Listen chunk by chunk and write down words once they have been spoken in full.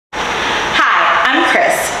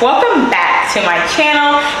welcome back to my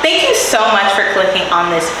channel. Thank you so much for clicking on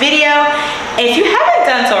this video. If you haven't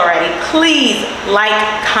done so already, please like,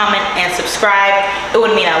 comment, and subscribe. It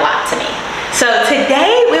would mean a lot to me. So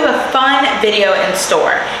today we have a fun video in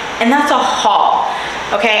store, and that's a haul.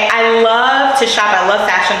 Okay, I love to shop, I love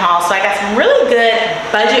fashion hauls, so I got some really good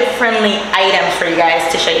budget-friendly items for you guys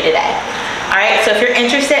to show you today. All right, so if you're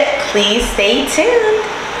interested, please stay tuned.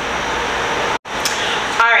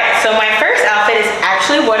 All right, so my first outfit is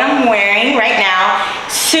actually what I'm wearing right now.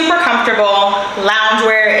 Super comfortable,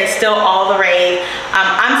 loungewear is still all the rage.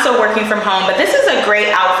 I'm still working from home, but this is a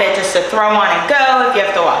great outfit just to throw on and go if you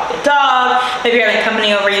have to walk the dog, maybe you're having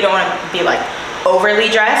company over, you don't want to be like overly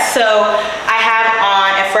dressed. So I have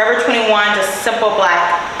on a Forever 21 just simple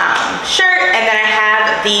black shirt, and then I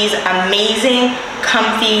have these amazing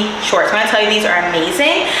comfy shorts. When I tell you these are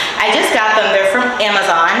amazing, I just got them. They're from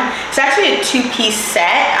Amazon. It's actually a two-piece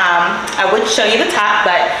set. I would show you the top,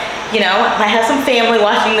 but you know, I have some family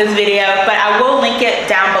watching this video, but I will link it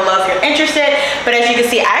down below if you're interested. But as you can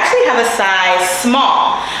see, I actually have a size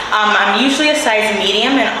small. I'm usually a size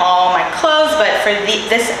medium in all my clothes, but for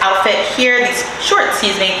this outfit here, these shorts,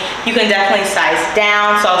 excuse me, you can definitely size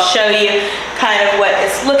down. So I'll show you kind of what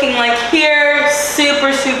it's looking like here.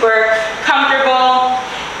 Super, super comfortable.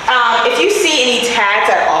 If you see any tags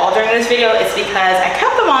at all during this video, it's because I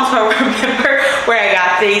kept them on so I remember where I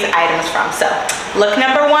got these items from. So look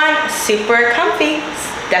number one, super comfy,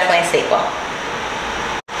 definitely a staple.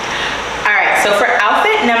 All right, so for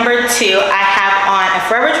outfit number two, I have on a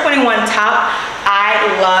Forever 21 top. I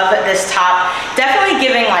love this top. Definitely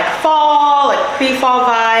giving like fall, like pre-fall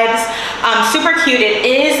vibes. Super cute. It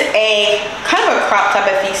is a kind of a crop top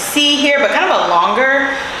if you see here, but kind of a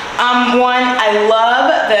longer one. I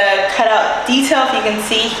love the cutout detail if you can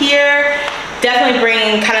see here. Definitely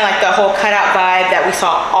bringing kind of like the whole cutout vibe that we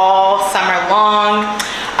saw all summer long.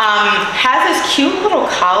 Has this cute little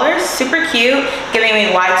collar, super cute, giving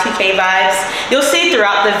me Y2K vibes. You'll see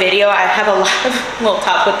throughout the video I have a lot of little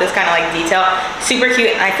tops with this kind of like detail. Super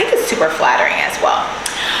cute, and I think it's super flattering as well.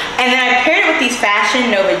 And then I paired it with these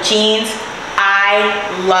Fashion Nova jeans. I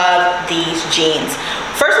love these jeans.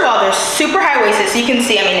 First of all, they're super high-waisted, so you can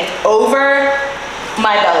see, I mean, it's over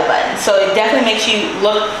my belly button, so it definitely makes you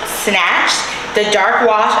look snatched. The dark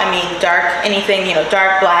wash, I mean dark anything, you know,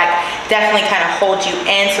 dark black, definitely kind of holds you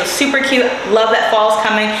in. So super cute. Love that fall's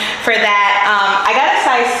coming for that. I got a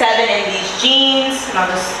size 7 in these jeans, and I'll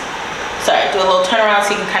just do a little turnaround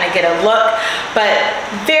so you can kind of get a look. But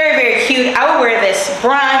very, very cute. I would wear this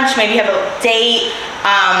brunch, maybe have a date.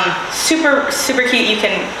 Super, super cute. You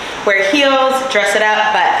can wear heels, dress it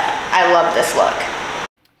up, but I love this look.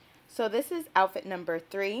 So this is outfit number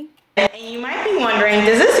 3. And you might be wondering,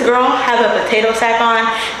 does this girl have a potato sack on?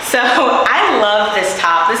 So I love this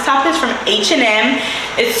top. This top is from H&M.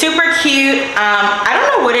 It's super cute. I don't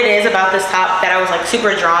know what it is about this top that I was like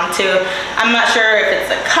super drawn to. I'm not sure if it's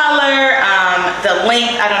the color, the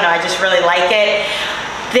length, I don't know, I just really like it.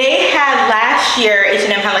 They had last year,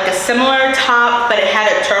 H&M had like a similar top, but it had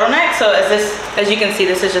a turtleneck. So as you can see,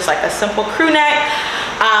 this is just like a simple crew neck.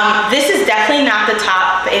 This is definitely not the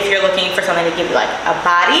top if you're looking for something to give you like a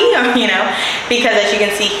body, you know, because as you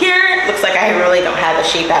can see here, it looks like I really don't have a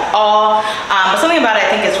shape at all. But something about it I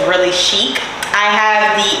think is really chic. I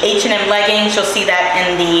have the H&M leggings. You'll see that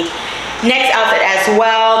in the next outfit as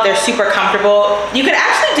well. They're super comfortable. You could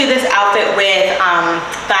actually do this outfit with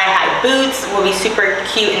thigh-high boots. Will be super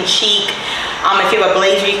cute and chic. If you have a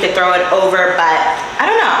blazer, you could throw it over, but I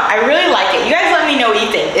don't know. I really like it. You guys let me know what you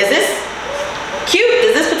think. Is this cute?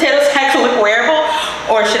 Does this potato sack look wearable,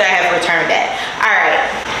 or should I have returned it? All right.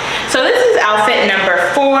 So this is outfit number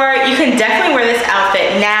 4. You can definitely wear this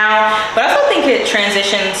outfit now, but I also think it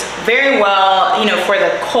transitions very well, you know, for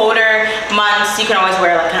the colder months. You can always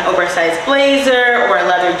wear like an oversized blazer or a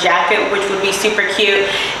leather jacket, which would be super cute.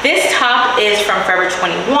 This top is from Forever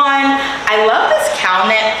 21. I love this cowl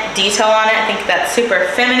neck detail on it. I think that's super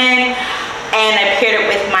feminine. And I paired it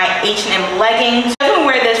with my H&M leggings. I can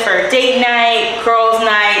wear this for date night, girls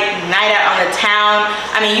night, night out on the town.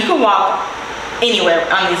 I mean, you can walk anywhere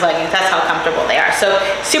on these leggings. That's how comfortable they are. So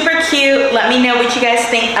super cute. Let me know what you guys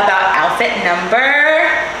think about outfit number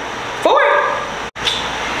 4.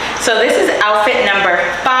 So this is outfit number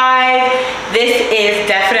 5. This is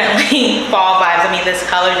definitely fall vibes. I mean, this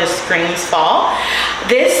color just screams fall.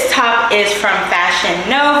 This top is from Fashion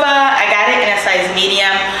Nova. I got it in a size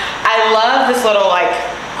medium. I love this little like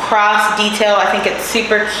cross detail. I think it's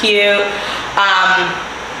super cute.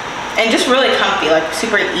 And just really comfy, like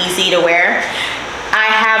super easy to wear. I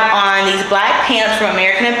have on these black pants from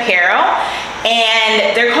American Apparel,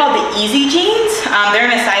 and they're called the Easy Jeans. They're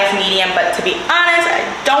in a size medium. medium, but to be honest, I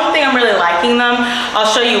don't think I'm really liking them. I'll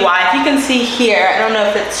show you why. If you can see here, I don't know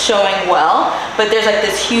if it's showing well, but there's like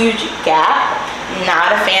this huge gap.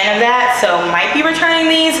 Not a fan of that, so might be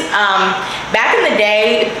returning these. Back in the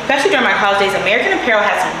day, especially during my college days, American Apparel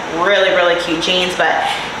had some really, really cute jeans, but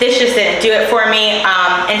this just didn't do it for me.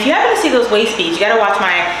 And if you happen to see those waist beads, you gotta watch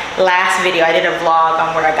my last video. I did a vlog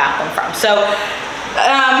on where I got them from. So,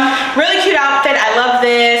 really cute outfit. I love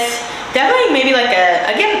this. Definitely maybe like a,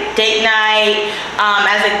 again, date night.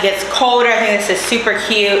 As it gets colder, I think this is super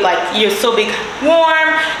cute. Like, you'll still be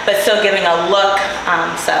warm, but still giving a look.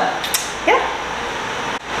 So, yeah.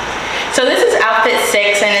 So this is outfit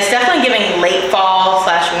 6, and it's definitely giving late fall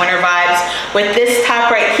 / winter vibes with this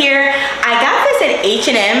top right here. I got this at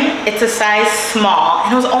H&M. It's a size small,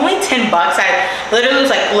 and it was only 10 bucks. I literally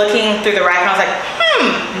was like looking through the rack, and I was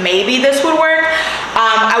like, maybe this would work.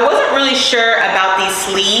 I wasn't really sure about these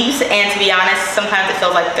sleeves, and to be honest, sometimes it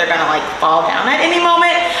feels like they're gonna like fall down at any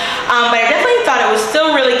moment. But I definitely thought it was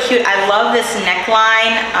still really cute. I love this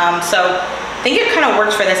neckline, so I think it kind of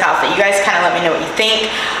works for this outfit. You guys kind of let me know what you think.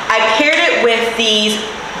 I paired it with these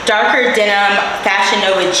darker denim Fashion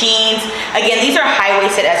Nova jeans. Again, these are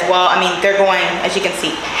high-waisted as well. I mean, they're going, as you can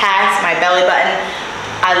see, past my belly button.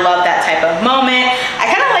 I love that type of moment. I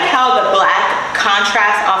kind of like how the black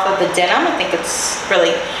contrasts off of the denim. I think it's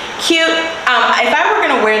really cute. If I were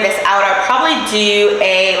gonna wear this out, I'd probably do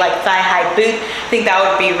a like thigh-high boot. I think that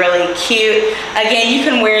would be really cute. Again, you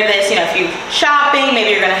can wear this, you know, if you're shopping,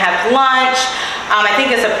 maybe you're gonna have lunch. I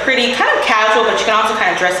think it's a pretty kind of casual, but you can also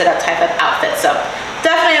kind of dress it up type of outfit. So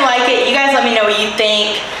definitely like it. You guys let me know what you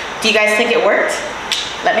think. Do you guys think it worked?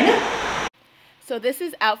 Let me know. So this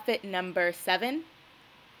is outfit number 7.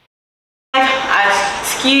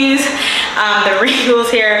 Excuse the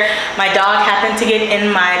wrinkles here. My dog happened to get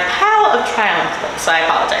in my pile of try-on clothes, so I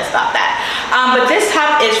apologize about that. But this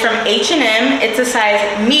top is from H&M. It's a size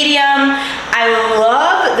medium. I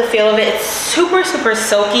love the feel of it. It's super, super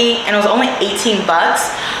silky, and it was only 18 bucks.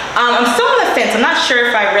 I'm still on the fence. I'm not sure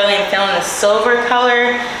if I really am feeling the silver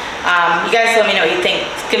color. You guys let me know what you think.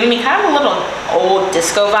 It's giving me kind of a little old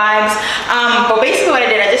disco vibes. But basically what I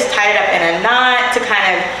did, I just tied it up in a knot to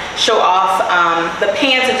kind of show off the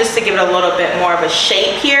pants and just to give it a little bit more of a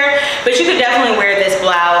shape here. But you could definitely wear this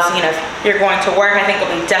blouse, you know, if you're going to work. I think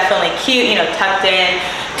it'll be definitely cute, you know, tucked in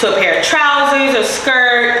to a pair of trousers or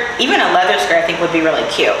skirt. Even a leather skirt I think would be really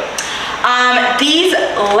cute. These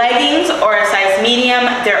leggings are a size medium.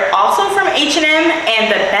 They're also from H&M, and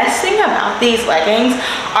the best thing about these leggings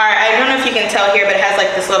are, I don't know if you can tell here, but it has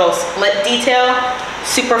like this little split detail.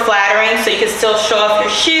 Super flattering, so you can still show off your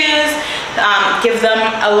shoes, give them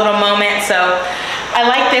a little moment. So I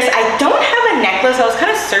like this. I don't have a necklace. I was kind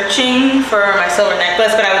of searching for my silver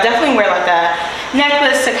necklace, but I would definitely wear like a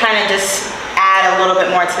necklace to kind of just add a little bit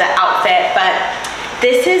more to the outfit. But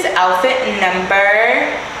this is outfit number,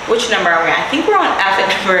 which number are we on? I think we're on outfit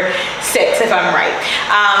number 6 if I'm right.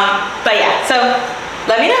 But yeah, so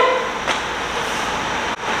let me know.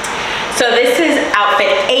 So this is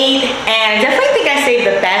outfit 8, and I definitely think I saved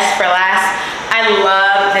the best for last. I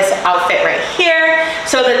love this outfit right here.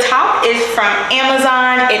 So the top is from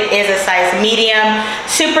Amazon. It is a size medium.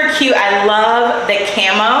 Super cute. I love the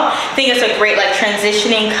camo. I think it's a great like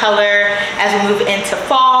transitioning color as we move into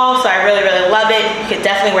fall. So I really, really love it. You could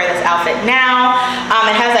definitely wear this outfit now.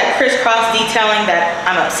 It has that crisscross detailing that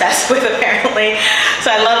I'm obsessed with apparently.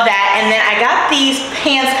 So I love that. And then I got these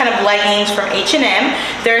pants, kind of leggings from H&M.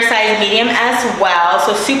 They're a size medium as well.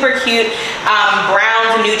 So super cute.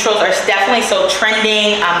 Browns and neutrals are definitely so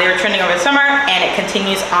trending. They were trending over the summer, and it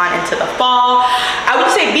continues on into the fall. I would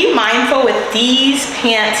say be mindful with these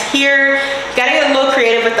pants here. You gotta get a little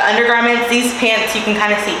creative with the undergarments. These pants, you can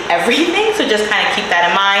kind of see everything, so just kind of keep that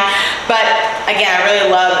in mind. But again, I really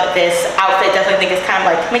love this outfit. Definitely think it's kind of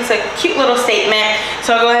like, makes a cute little statement.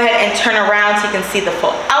 So I'll go ahead and turn around so you can see the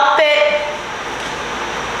full outfit.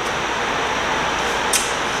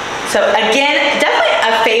 So again, definitely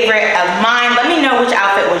a favorite of mine. Let me know which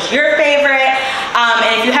outfit was your favorite.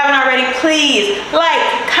 And if you haven't already, please like,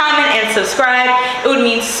 comment, and subscribe. It would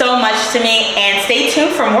mean so much to me. And stay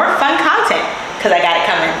tuned for more fun content, because I got it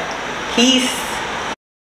coming. Peace.